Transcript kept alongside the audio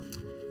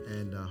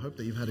and I hope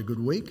that you've had a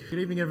good week. Good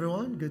evening,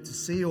 everyone. Good to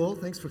see you all.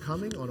 Thanks for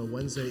coming on a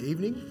Wednesday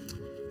evening,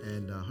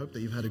 and I hope that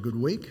you've had a good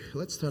week.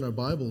 Let's turn our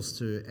Bibles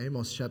to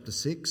Amos chapter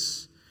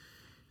 6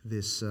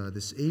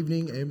 this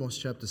evening, Amos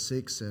chapter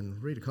 6,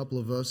 and read a couple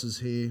of verses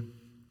here.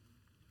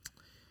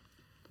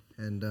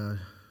 And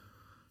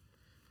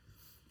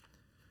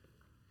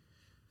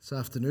this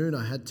afternoon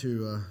I had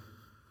to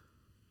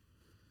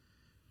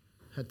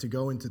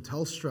go into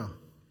Telstra,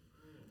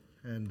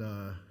 and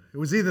it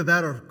was either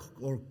that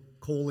or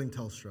calling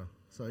Telstra.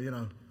 So,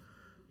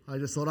 I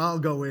just thought I'll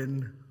go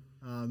in.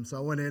 So I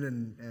went in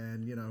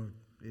and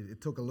it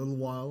took a little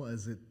while,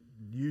 as it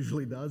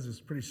usually does. It's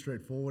pretty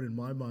straightforward in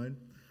my mind.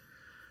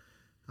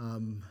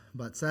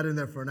 But sat in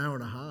there for an hour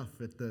and a half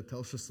at the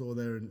Telstra store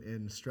there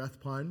in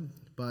Strathpine.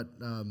 But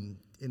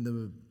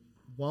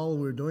while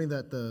we were doing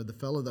that, the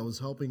fellow that was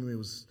helping me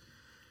was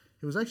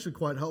actually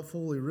quite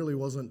helpful. He really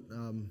wasn't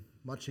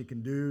much he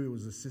can do. It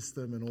was a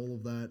system and all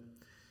of that.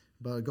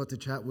 But I got to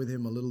chat with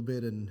him a little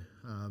bit, and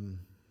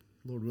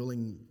Lord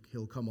willing,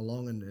 he'll come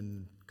along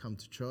and come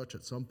to church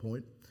at some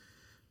point.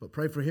 But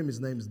pray for him. His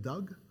name's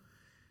Doug,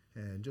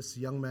 and just a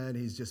young man.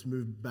 He's just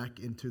moved back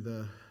into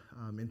the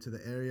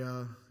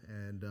area,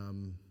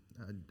 and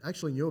I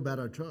actually knew about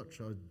our church.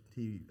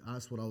 He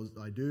asked what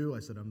I do. I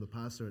said, I'm the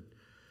pastor at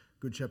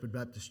Good Shepherd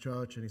Baptist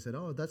Church, and he said,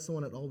 oh, that's the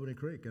one at Albany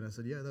Creek. And I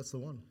said, yeah, that's the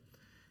one.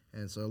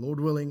 And so, Lord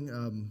willing,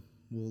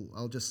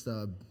 I'll just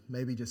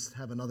maybe just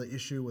have another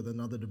issue with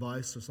another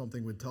device or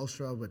something with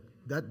Telstra, but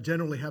that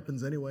generally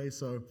happens anyway,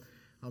 so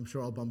I'm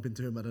sure I'll bump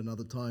into him at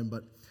another time.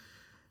 But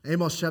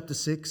Amos chapter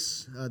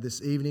 6,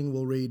 this evening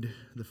we'll read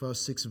the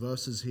first 6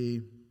 verses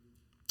here.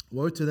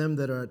 Woe to them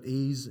that are at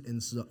ease in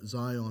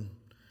Zion,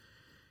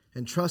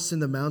 and trust in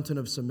the mountain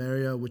of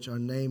Samaria, which are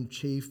named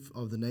chief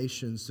of the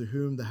nations, to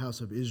whom the house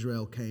of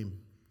Israel came.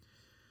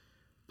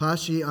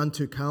 Pass ye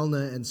unto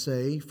Calneh, and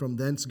say, from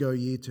thence go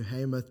ye to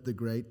Hamath the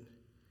great.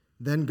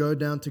 Then go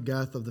down to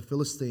Gath of the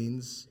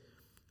Philistines.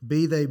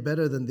 Be they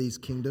better than these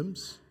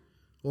kingdoms,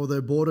 or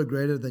their border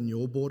greater than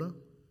your border?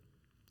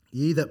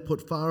 Ye that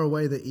put far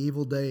away the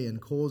evil day,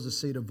 and cause the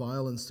seat of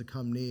violence to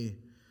come near,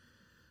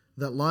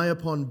 that lie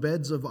upon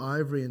beds of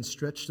ivory, and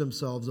stretch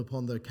themselves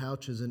upon their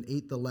couches, and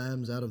eat the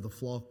lambs out of the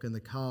flock, and the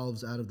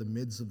calves out of the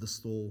midst of the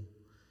stall,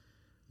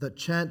 that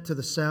chant to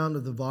the sound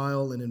of the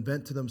viol, and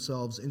invent to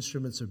themselves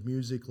instruments of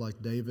music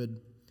like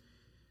David,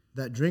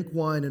 that drink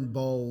wine in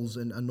bowls,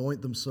 and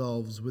anoint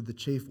themselves with the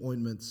chief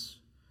ointments,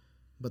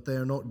 but they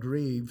are not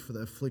grieved for the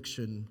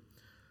affliction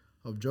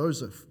of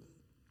Joseph.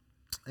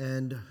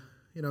 And,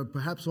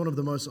 perhaps one of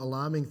the most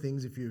alarming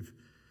things, if you've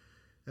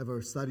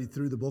ever studied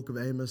through the book of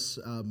Amos,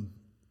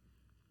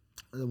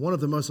 one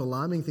of the most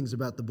alarming things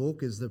about the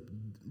book is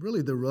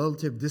really the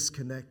relative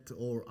disconnect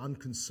or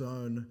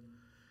unconcern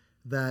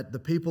that the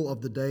people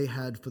of the day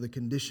had for the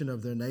condition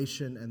of their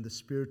nation and the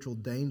spiritual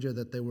danger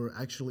that they were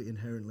actually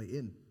inherently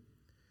in.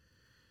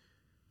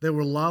 They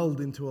were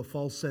lulled into a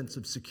false sense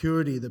of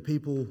security. The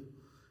people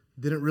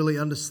didn't really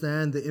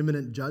understand the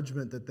imminent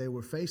judgment that they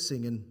were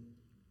facing. And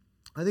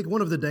I think one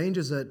of the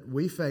dangers that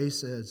we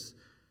face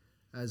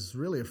as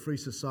really a free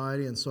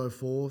society and so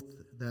forth,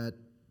 that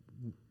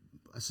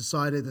a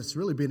society that's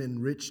really been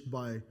enriched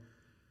by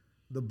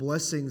the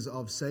blessings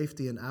of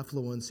safety and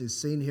affluence, is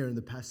seen here in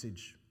the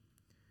passage.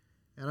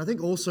 And I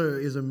think also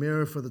is a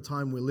mirror for the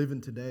time we live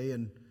in today.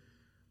 And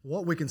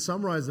what we can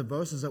summarize the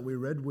verses that we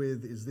read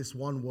with is this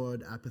one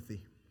word: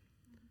 apathy.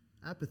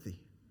 Apathy.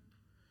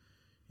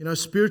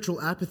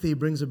 Spiritual apathy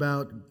brings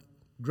about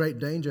great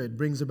danger. It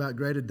brings about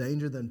greater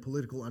danger than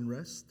political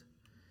unrest.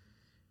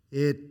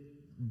 It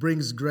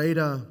brings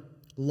greater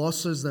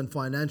losses than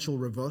financial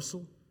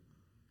reversal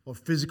or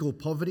physical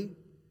poverty.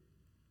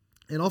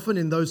 And often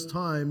in those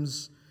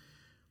times,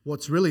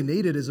 what's really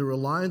needed is a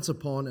reliance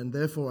upon, and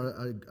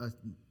therefore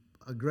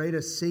a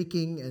greater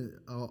seeking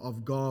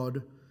of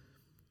God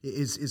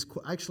is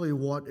actually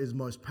what is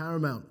most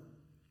paramount.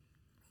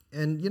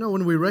 And,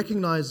 when we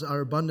recognize our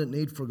abundant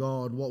need for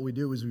God, what we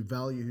do is we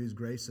value His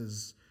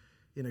graces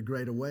in a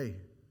greater way.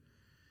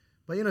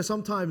 But,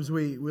 sometimes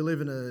we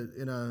live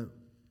in a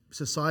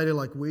society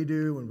like we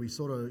do, and we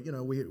sort of,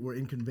 we're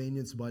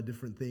inconvenienced by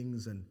different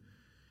things. And,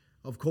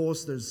 of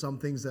course, there's some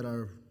things that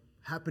are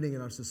happening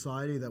in our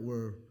society that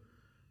we're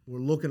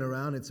looking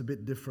around, it's a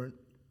bit different.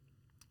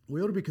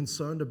 We ought to be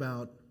concerned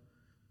about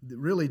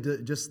really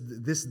just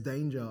this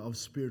danger of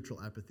spiritual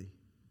apathy.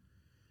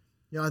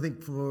 I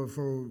think for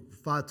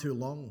far too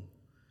long,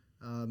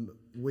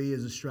 we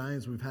as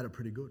Australians, we've had it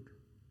pretty good.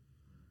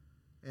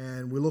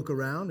 And we look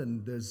around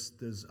and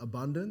there's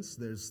abundance.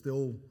 There's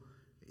still,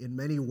 in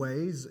many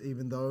ways,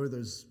 even though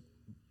there's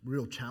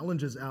real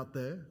challenges out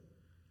there,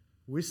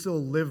 we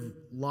still live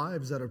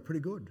lives that are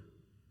pretty good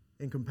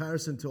in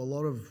comparison to a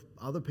lot of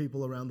other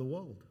people around the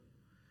world.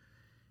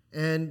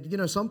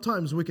 And,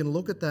 sometimes we can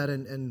look at that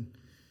and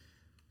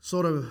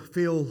sort of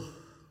feel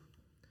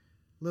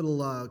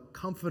little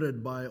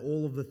comforted by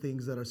all of the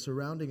things that are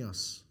surrounding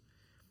us.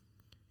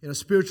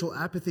 Spiritual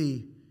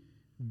apathy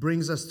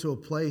brings us to a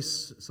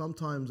place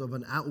sometimes of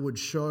an outward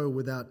show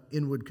without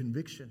inward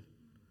conviction.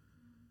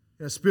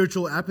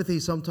 Spiritual apathy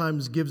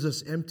sometimes gives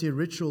us empty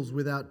rituals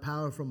without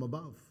power from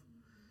above.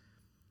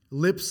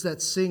 Lips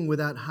that sing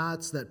without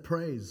hearts that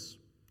praise.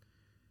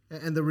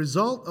 And the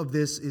result of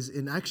this is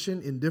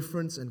inaction,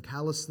 indifference, and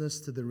callousness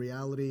to the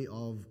reality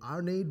of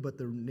our need, but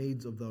the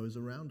needs of those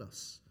around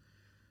us.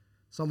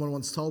 Someone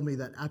once told me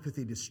that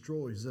apathy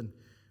destroys, and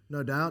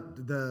no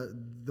doubt the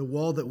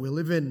world that we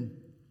live in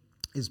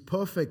is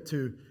perfect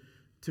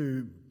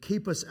to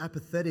keep us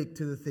apathetic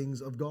to the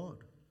things of God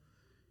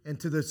and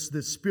to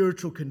the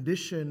spiritual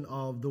condition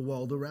of the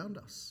world around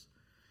us.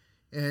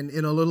 And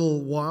in a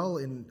little while,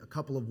 in a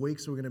couple of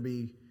weeks, we're going to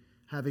be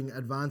having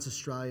Advance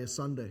Australia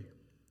Sunday.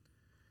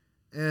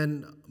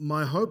 And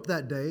my hope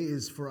that day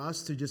is for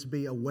us to just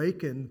be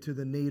awakened to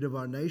the need of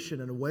our nation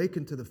and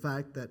awakened to the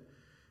fact that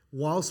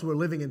whilst we're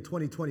living in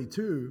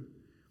 2022,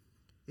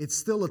 it's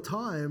still a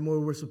time where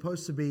we're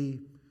supposed to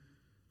be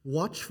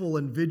watchful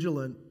and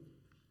vigilant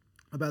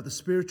about the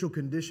spiritual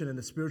condition and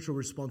the spiritual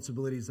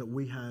responsibilities that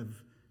we have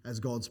as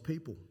God's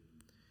people.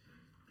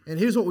 And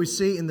here's what we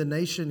see in the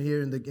nation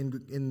here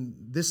in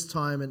this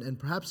time, and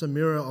perhaps a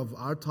mirror of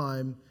our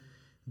time,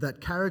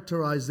 that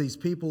characterized these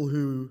people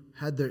who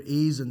had their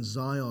ease in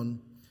Zion.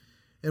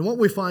 And what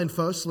we find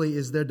firstly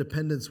is their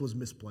dependence was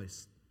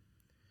misplaced.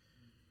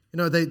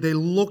 They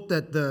looked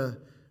at the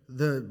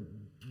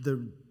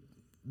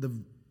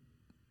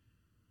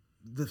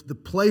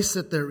place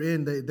that they're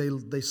in.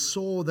 They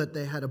saw that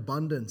they had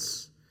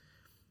abundance.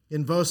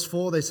 In verse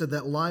 4, they said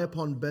that lie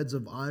upon beds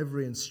of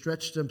ivory and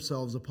stretch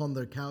themselves upon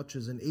their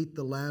couches and eat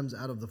the lambs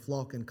out of the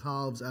flock and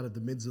calves out of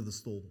the midst of the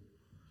stall.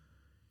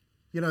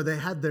 They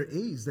had their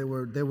ease. They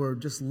were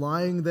just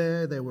lying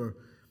there. They were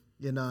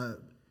in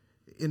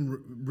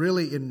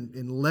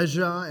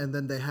leisure, and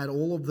then they had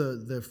all of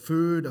their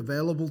food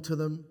available to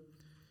them.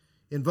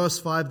 In verse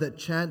 5, that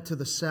chant to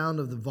the sound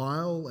of the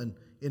viol and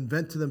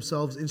invent to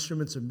themselves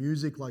instruments of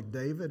music like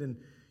David. And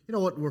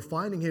what we're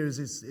finding here is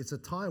it's a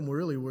time where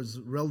really was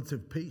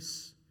relative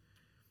peace.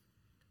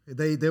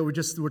 They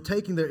were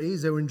taking their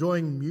ease. They were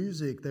enjoying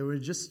music. They were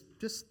just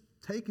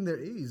taking their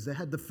ease. They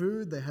had the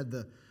food.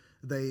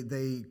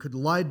 They could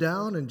lie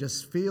down and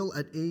just feel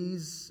at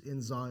ease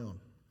in Zion.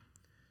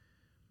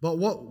 But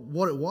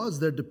what it was,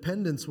 their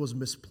dependence was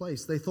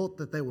misplaced. They thought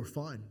that they were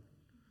fine.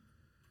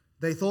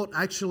 They thought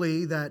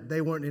actually that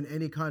they weren't in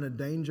any kind of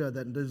danger,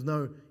 that there's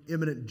no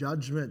imminent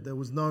judgment, there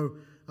was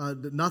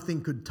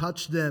nothing could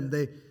touch them.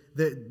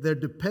 Their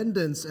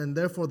dependence and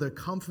therefore their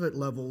comfort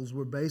levels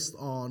were based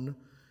on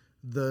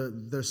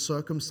their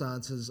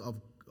circumstances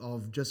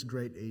of just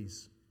great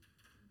ease.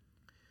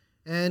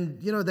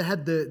 And they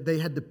had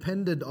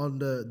depended on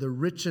the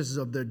riches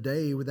of their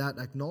day without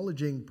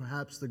acknowledging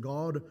perhaps the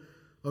God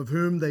of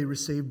whom they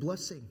received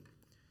blessing.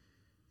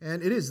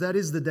 And that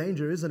is the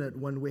danger, isn't it,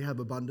 when we have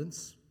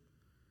abundance?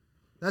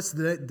 That's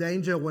the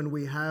danger when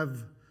we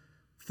have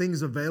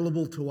things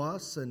available to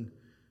us, and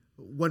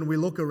when we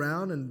look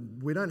around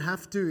and we don't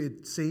have to,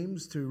 it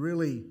seems, to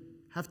really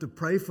have to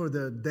pray for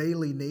the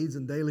daily needs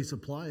and daily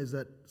supplies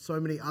that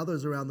so many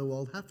others around the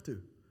world have to.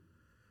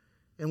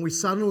 And we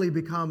suddenly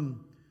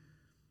become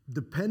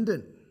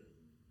dependent.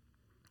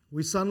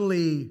 We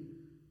suddenly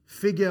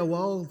figure,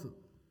 well,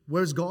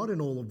 where's God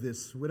in all of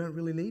this? We don't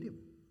really need Him.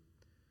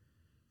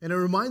 And it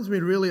reminds me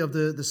really of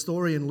the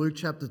story in Luke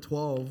chapter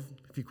 12,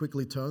 if you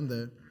quickly turn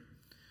there,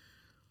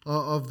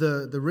 of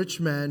the rich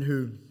man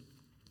who,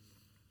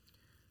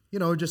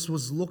 just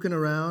was looking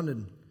around.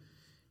 And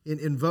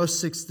in verse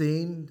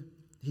 16,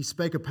 he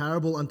spake a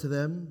parable unto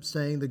them,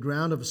 saying, the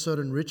ground of a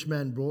certain rich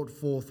man brought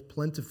forth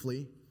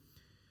plentifully.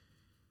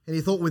 And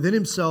he thought within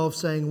himself,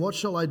 saying, what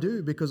shall I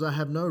do, because I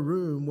have no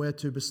room where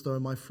to bestow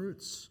my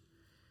fruits?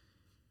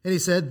 And he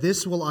said,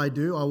 this will I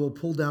do, I will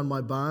pull down my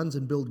barns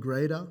and build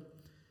greater,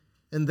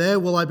 and there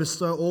will I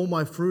bestow all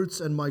my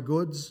fruits and my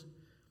goods.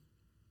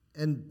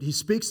 And he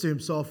speaks to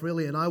himself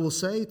really, and I will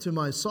say to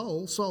my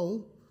soul,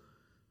 soul,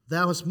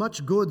 thou hast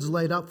much goods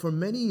laid up for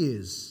many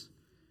years.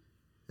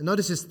 And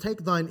notice this,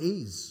 take thine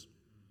ease,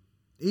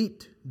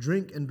 eat,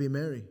 drink, and be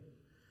merry.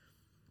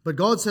 But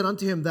God said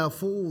unto him, thou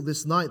fool,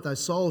 this night thy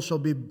soul shall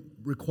be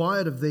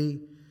required of thee.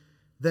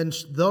 Then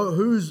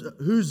whose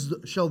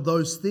shall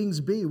those things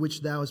be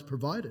which thou hast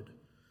provided?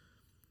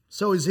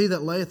 So is he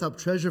that layeth up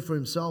treasure for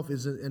himself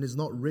and is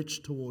not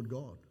rich toward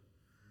God.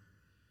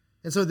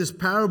 And so this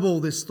parable,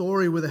 this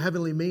story with a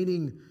heavenly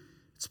meaning,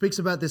 speaks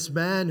about this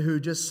man who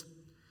just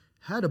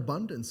had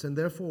abundance, and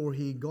therefore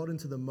he got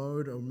into the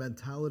mode or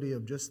mentality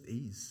of just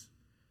ease.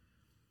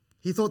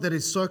 He thought that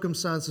his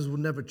circumstances would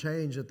never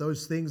change, that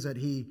those things that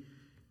he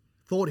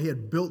thought he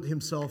had built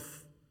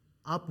himself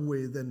up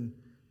with, and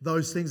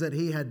those things that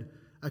he had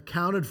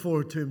accounted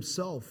for to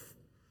himself,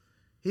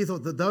 he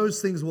thought that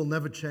those things will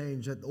never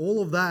change, that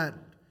all of that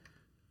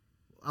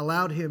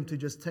allowed him to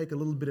just take a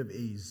little bit of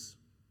ease.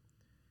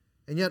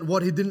 And yet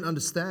what he didn't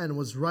understand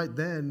was right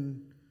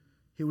then,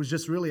 he was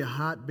just really a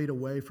heartbeat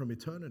away from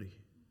eternity.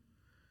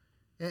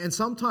 And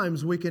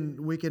sometimes we can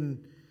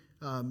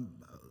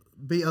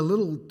be a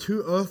little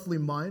too earthly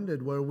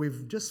minded, where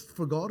we've just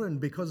forgotten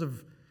because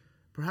of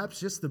perhaps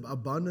just the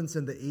abundance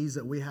and the ease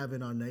that we have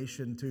in our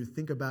nation to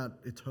think about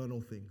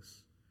eternal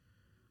things.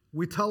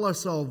 We tell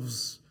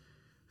ourselves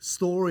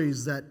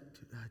stories that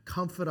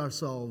comfort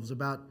ourselves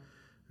about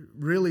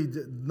really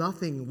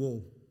nothing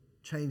will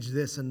change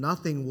this and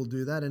nothing will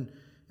do that.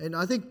 And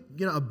I think,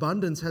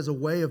 abundance has a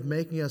way of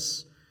making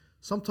us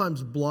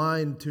sometimes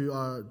blind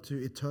to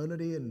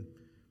eternity and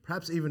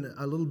perhaps even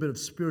a little bit of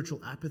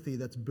spiritual apathy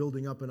that's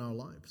building up in our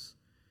lives.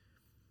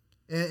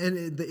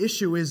 And the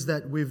issue is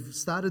that we've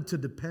started to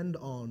depend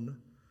on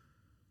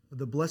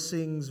the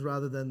blessings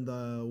rather than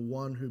the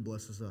one who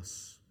blesses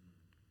us.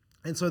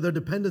 And so their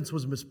dependence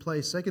was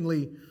misplaced.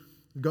 Secondly,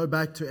 go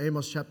back to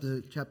Amos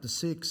chapter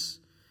 6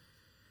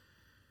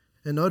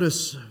 and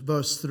notice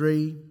verse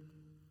 3.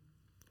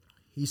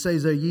 He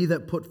says, "Are ye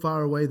that put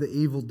far away the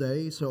evil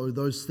day?" So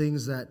those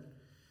things that,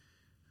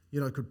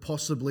 could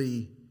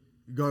possibly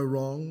go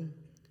wrong,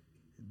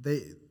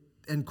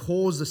 and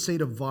cause the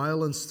seed of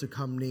violence to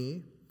come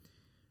near.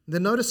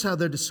 Then notice how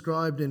they're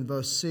described in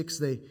verse 6.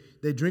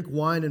 They drink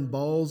wine in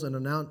bowls and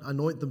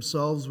anoint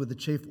themselves with the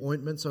chief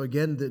ointment. So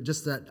again,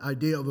 just that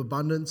idea of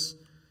abundance.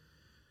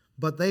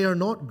 But they are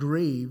not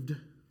grieved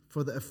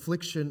for the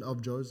affliction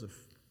of Joseph.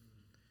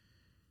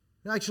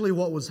 Actually,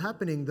 what was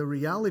happening, the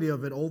reality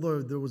of it,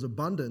 although there was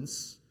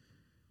abundance,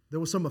 there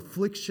was some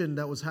affliction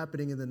that was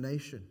happening in the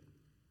nation.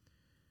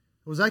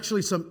 There was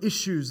actually some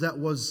issues that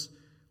was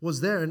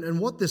there. And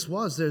what this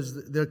was,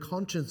 their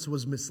conscience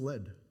was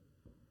misled.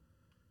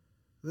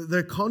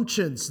 Their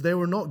conscience, they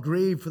were not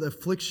grieved for the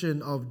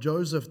affliction of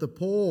Joseph. The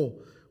poor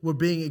were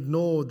being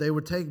ignored. They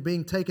were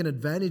being taken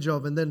advantage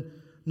of, and then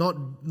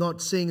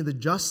not seeing the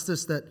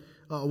justice that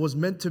was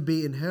meant to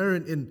be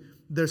inherent in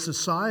their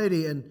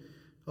society. And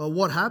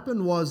what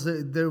happened was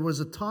that there was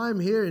a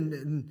time here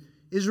in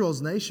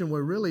Israel's nation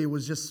where really it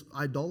was just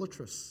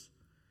idolatrous.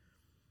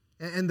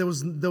 And there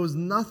was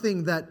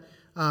nothing that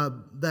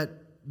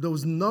there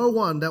was no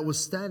one that was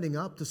standing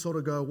up to sort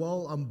of go,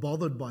 well, I'm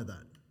bothered by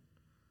that.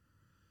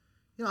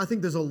 I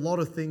think there's a lot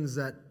of things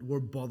that we're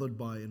bothered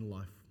by in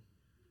life.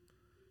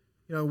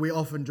 We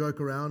often joke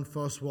around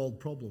first world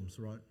problems,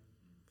 right?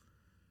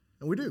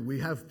 And we do. We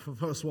have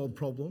first world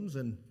problems.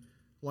 And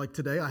like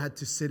today, I had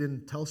to sit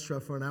in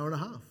Telstra for an hour and a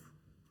half,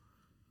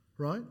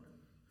 right?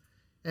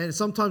 And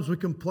sometimes we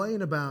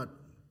complain about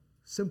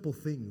simple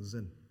things.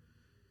 And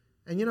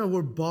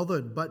we're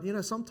bothered. But,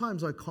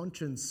 sometimes our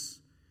conscience,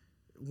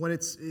 when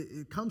it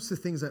comes to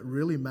things that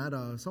really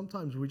matter,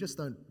 sometimes we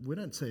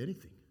don't say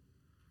anything.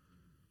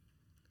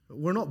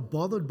 We're not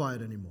bothered by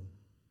it anymore.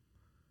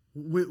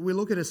 We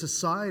look at a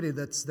society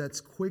that's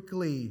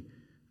quickly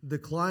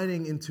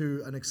declining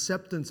into an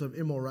acceptance of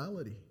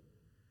immorality.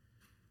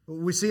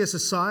 We see a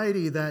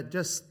society that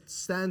just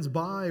stands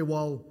by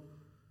while,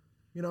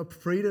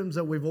 freedoms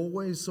that we've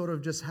always sort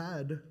of just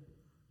had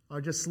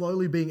are just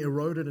slowly being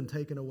eroded and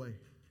taken away.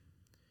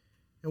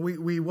 And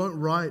we won't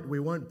write, we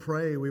won't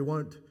pray, we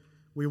won't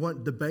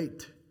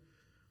debate.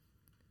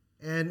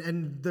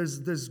 And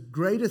there's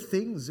greater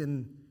things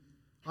in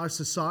our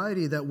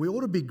society that we ought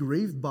to be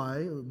grieved by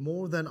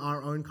more than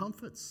our own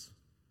comforts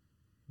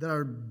that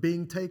are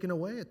being taken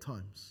away at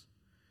times.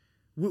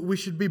 We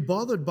should be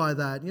bothered by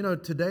that.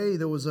 Today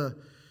there was a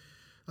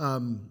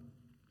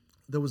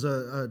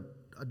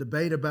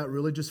debate about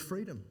religious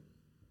freedom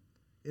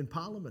in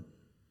Parliament.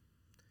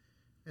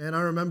 And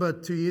I remember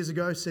 2 years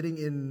ago sitting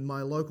in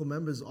my local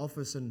member's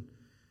office, and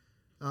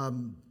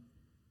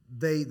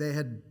they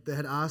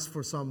had asked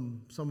for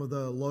some of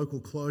the local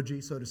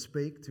clergy, so to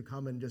speak, to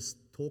come and just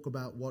talk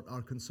about what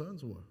our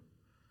concerns were.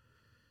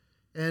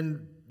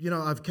 And,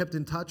 I've kept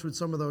in touch with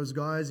some of those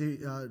guys,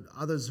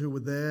 others who were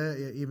there,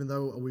 even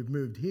though we've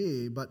moved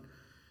here, but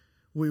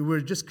we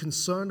were just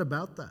concerned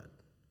about that.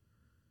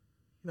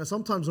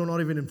 Sometimes we're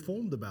not even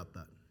informed about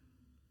that.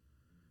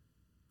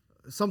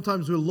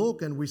 Sometimes we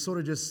look and we're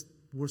sort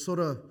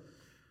of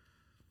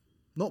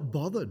not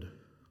bothered.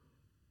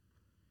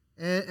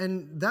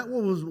 And that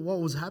was what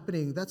was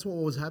happening. That's what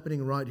was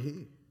happening right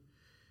here.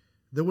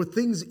 There were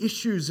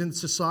issues in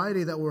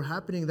society that were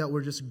happening that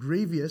were just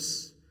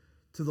grievous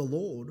to the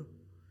Lord,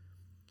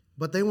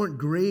 but they weren't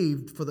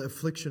grieved for the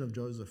affliction of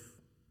Joseph.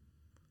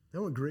 They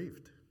weren't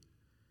grieved.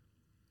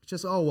 It's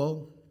just, oh,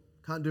 well,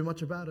 can't do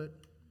much about it.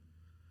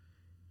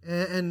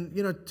 And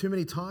too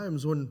many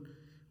times when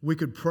we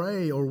could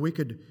pray or we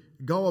could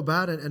go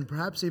about it and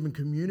perhaps even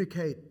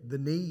communicate the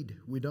need,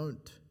 we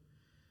don't.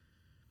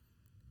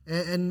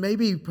 And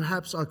maybe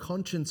perhaps our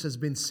conscience has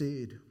been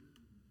seared.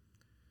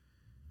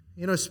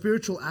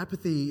 Spiritual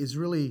apathy is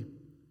really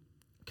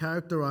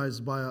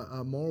characterized by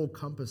a moral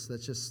compass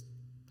that's just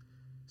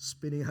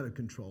spinning out of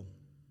control.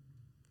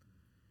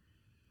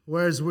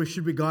 Whereas we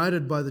should be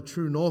guided by the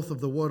true north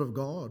of the Word of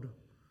God,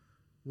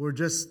 we're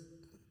just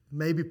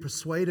maybe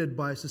persuaded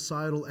by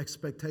societal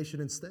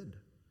expectation instead.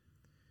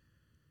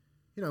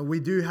 We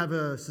do have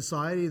a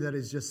society that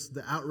is just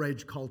the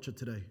outrage culture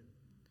today.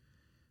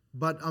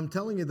 But I'm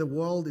telling you, the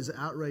world is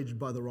outraged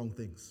by the wrong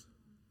things.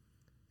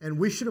 And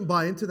we shouldn't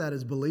buy into that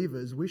as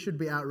believers. We should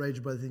be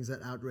outraged by the things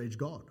that outrage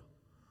God.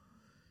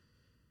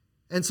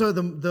 And so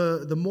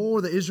the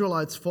more the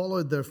Israelites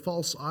followed their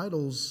false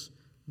idols,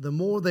 the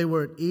more they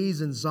were at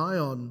ease in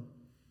Zion,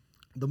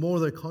 the more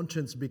their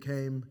conscience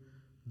became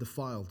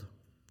defiled.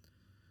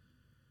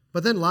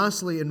 But then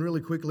lastly, and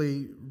really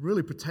quickly,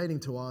 really pertaining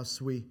to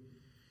us, we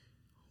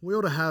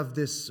ought to have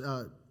this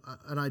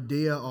an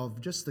idea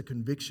of just the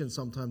conviction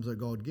sometimes that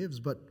God gives.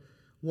 But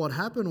what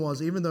happened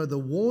was, even though the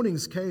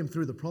warnings came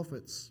through the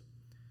prophets,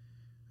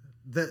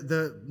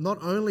 not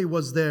only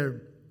was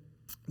their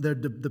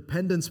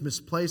dependence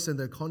misplaced and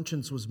their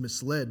conscience was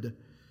misled,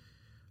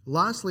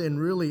 lastly and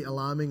really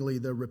alarmingly,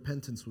 their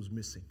repentance was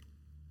missing.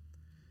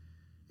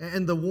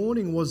 And the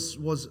warning was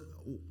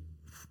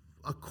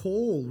a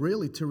call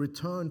really to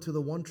return to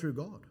the one true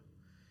God.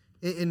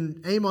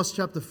 In Amos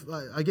chapter,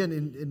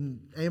 in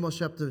Amos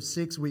chapter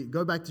 6, we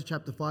go back to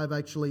chapter 5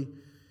 actually,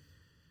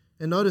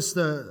 and notice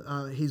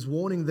his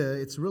warning there.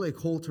 It's really a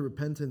call to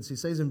repentance. He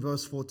says in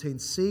verse 14,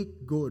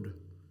 "Seek good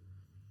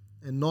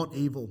and not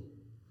evil,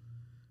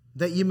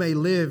 that ye may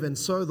live, and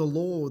so the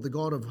Lord, the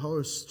God of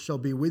hosts, shall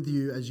be with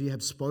you as ye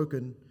have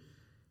spoken.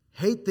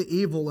 Hate the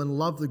evil and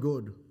love the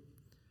good,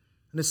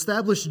 and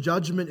establish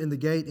judgment in the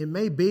gate. It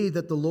may be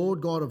that the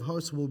Lord God of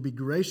hosts will be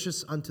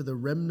gracious unto the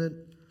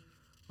remnant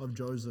of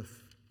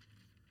Joseph."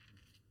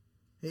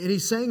 And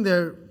he's saying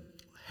there,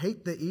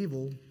 hate the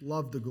evil,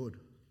 love the good.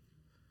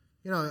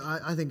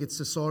 I think it's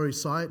a sorry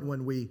sight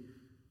when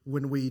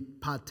we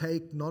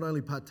partake, not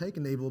only partake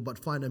in evil, but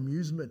find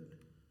amusement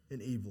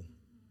in evil.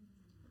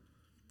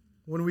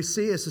 When we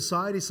see a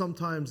society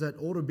sometimes that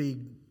we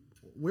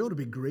ought to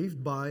be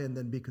grieved by and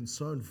then be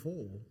concerned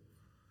for,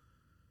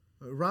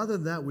 rather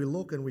than that, we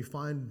look and we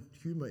find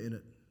humor in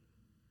it.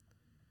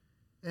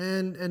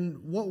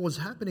 And what was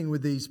happening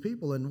with these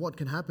people and what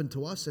can happen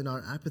to us in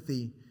our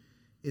apathy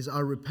is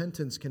our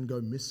repentance can go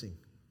missing.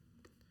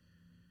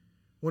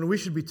 When we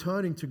should be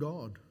turning to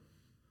God.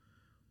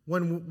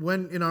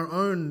 When in our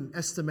own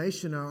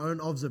estimation, our own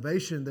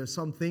observation, there's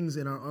some things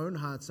in our own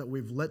hearts that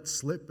we've let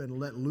slip and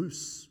let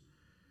loose.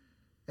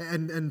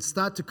 And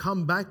start to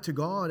come back to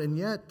God, and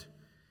yet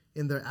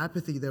in their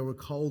apathy they were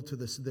called to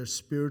their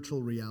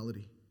spiritual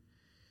reality.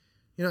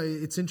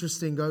 It's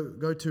interesting,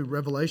 go to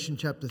Revelation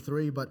chapter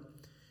 3, but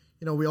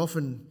we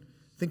often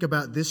think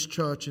about this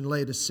church in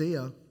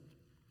Laodicea,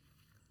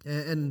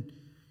 and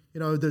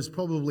there's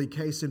probably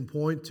case in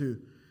point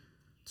to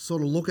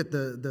sort of look at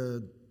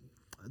the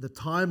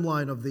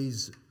timeline of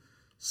these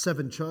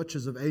 7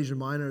 churches of Asia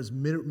Minor as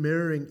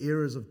mirroring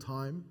eras of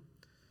time.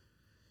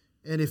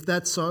 And if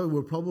that's so,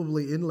 we're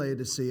probably in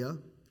Laodicea,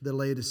 the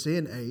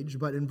Laodicean age.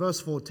 But in verse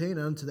 14,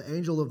 unto the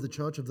angel of the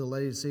church of the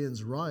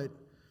Laodiceans write,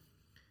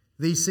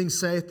 "These things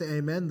saith the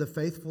Amen, the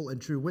faithful and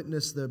true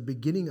witness, the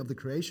beginning of the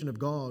creation of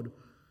God.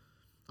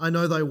 I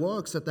know thy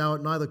works, that thou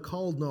art neither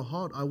cold nor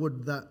hot. I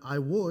would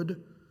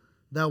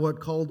thou wert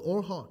cold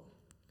or hot.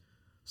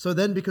 So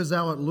then, because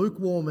thou art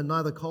lukewarm and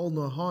neither cold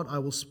nor hot, I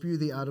will spew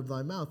thee out of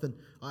thy mouth and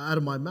out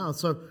of my mouth."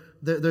 So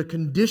their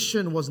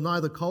condition was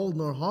neither cold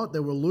nor hot; they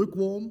were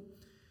lukewarm.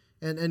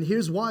 And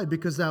here's why: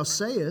 because thou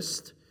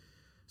sayest,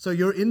 so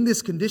you're in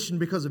this condition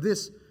because of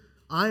this,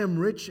 "I am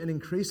rich and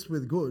increased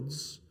with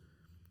goods,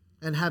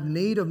 and have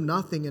need of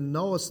nothing, and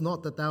knowest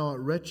not that thou art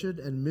wretched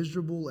and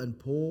miserable and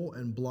poor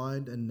and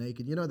blind and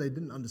naked." They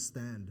didn't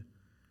understand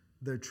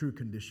their true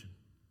condition.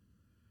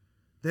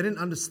 They didn't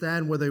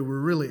understand where they were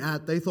really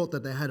at. They thought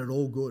that they had it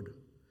all good.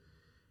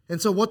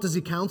 And so what does he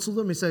counsel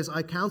them? He says,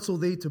 "I counsel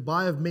thee to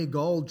buy of me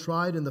gold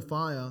tried in the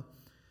fire,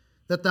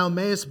 that thou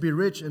mayest be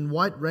rich, and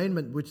white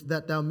raiment, which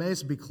that thou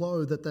mayest be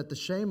clothed, that the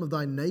shame of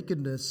thy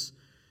nakedness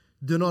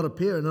do not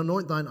appear, and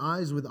anoint thine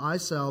eyes with eye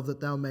salve, that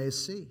thou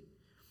mayest see.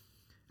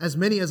 As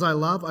many as I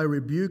love, I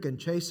rebuke and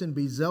chasten.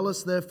 Be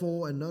zealous,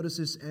 therefore," and notice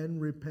this,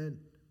 "and repent."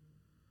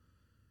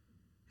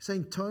 He's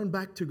saying, turn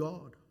back to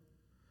God.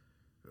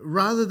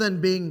 Rather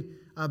than being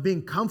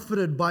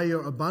comforted by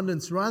your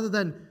abundance, rather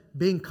than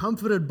being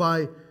comforted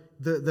by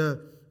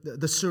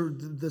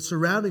the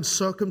surrounding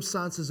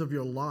circumstances of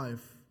your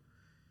life,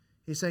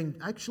 he's saying,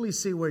 actually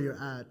see where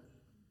you're at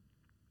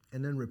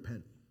and then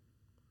repent.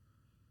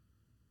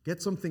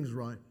 Get some things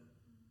right.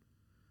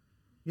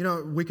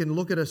 We can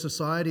look at a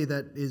society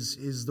that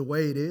is the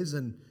way it is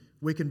and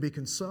we can be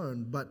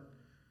concerned, but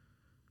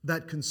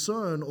that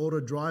concern ought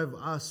to drive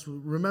us.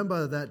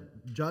 Remember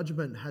that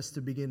judgment has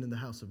to begin in the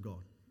house of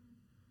God.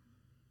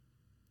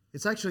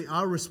 It's actually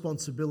our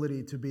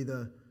responsibility to be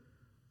the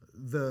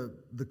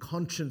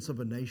conscience of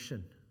a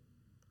nation.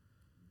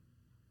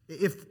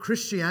 If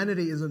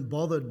Christianity isn't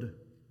bothered,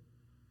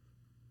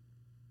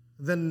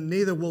 then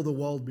neither will the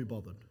world be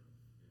bothered.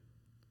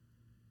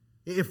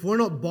 If we're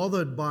not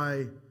bothered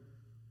by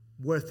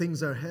where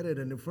things are headed,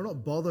 and if we're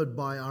not bothered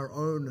by our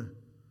own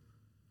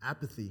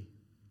apathy,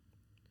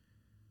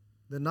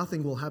 then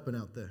nothing will happen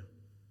out there.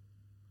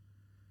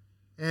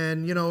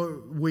 And,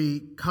 we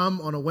come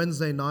on a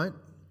Wednesday night,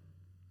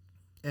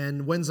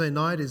 and Wednesday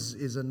night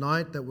is a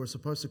night that we're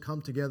supposed to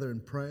come together in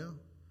prayer.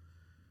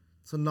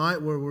 It's a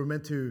night where we're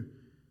meant to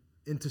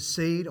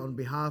intercede on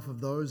behalf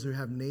of those who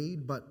have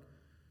need, but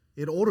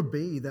it ought to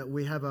be that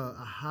we have a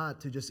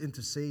heart to just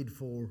intercede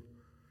for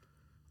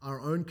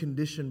our own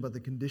condition, but the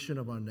condition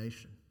of our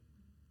nation.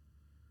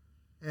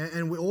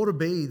 And we ought to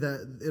be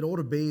that. It ought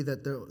to be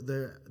that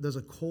there's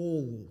a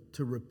call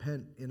to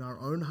repent in our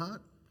own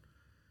heart,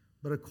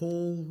 but a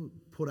call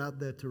put out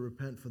there to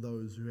repent for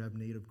those who have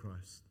need of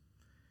Christ.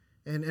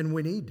 And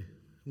we need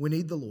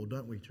the Lord,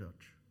 don't we,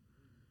 church?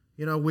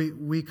 You know,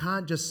 we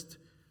can't just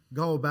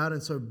go about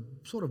and so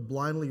sort of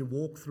blindly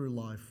walk through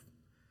life.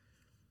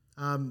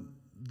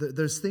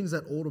 There's things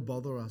that ought to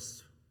bother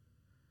us.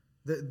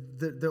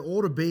 There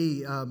ought to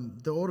be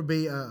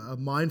a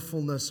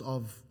mindfulness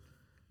of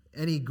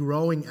any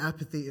growing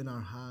apathy in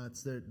our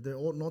hearts. There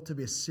ought not to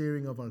be a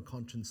searing of our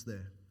conscience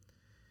there.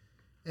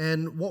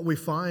 And what we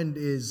find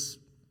is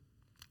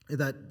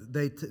that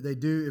they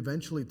do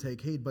eventually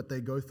take heed, but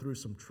they go through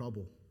some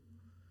trouble.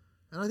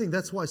 And I think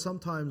that's why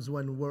sometimes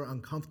when we're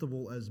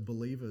uncomfortable as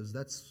believers,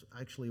 that's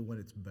actually when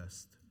it's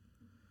best.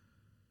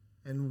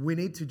 And we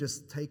need to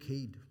just take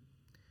heed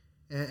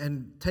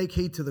and take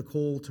heed to the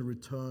call to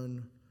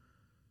return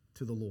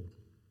to the Lord.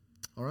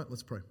 All right,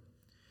 let's pray.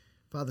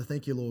 Father,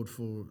 thank you, Lord,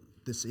 for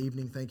this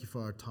evening. Thank you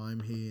for our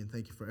time here, and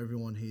thank you for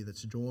everyone here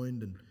that's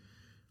joined. And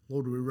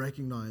Lord, we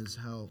recognize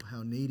how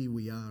needy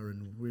we are,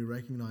 and we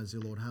recognize,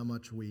 Lord, how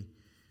much we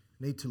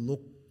need to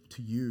look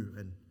to you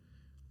and,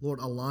 Lord,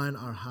 align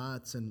our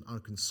hearts and our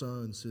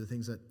concerns to the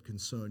things that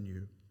concern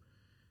you.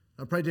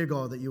 I pray, dear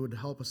God, that you would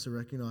help us to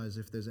recognize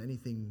if there's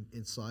anything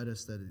inside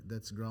us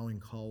that's growing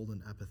cold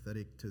and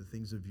apathetic to the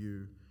things of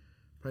you.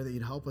 Pray that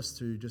you'd help us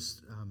to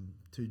just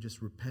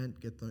repent,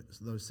 get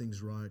those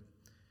things right,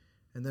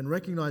 and then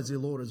recognize, dear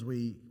Lord, as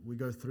we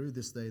go through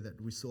this day, that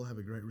we still have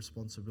a great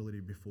responsibility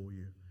before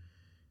you.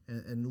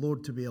 And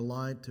Lord, to be a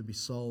light, to be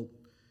salt,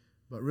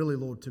 but really,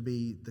 Lord, to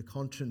be the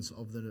conscience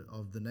of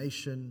the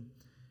nation,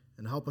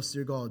 and help us,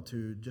 dear God,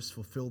 to just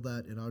fulfill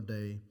that in our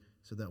day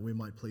so that we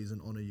might please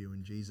and honor you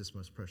in Jesus'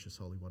 most precious,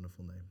 holy,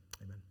 wonderful name.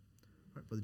 Amen. All right, Brother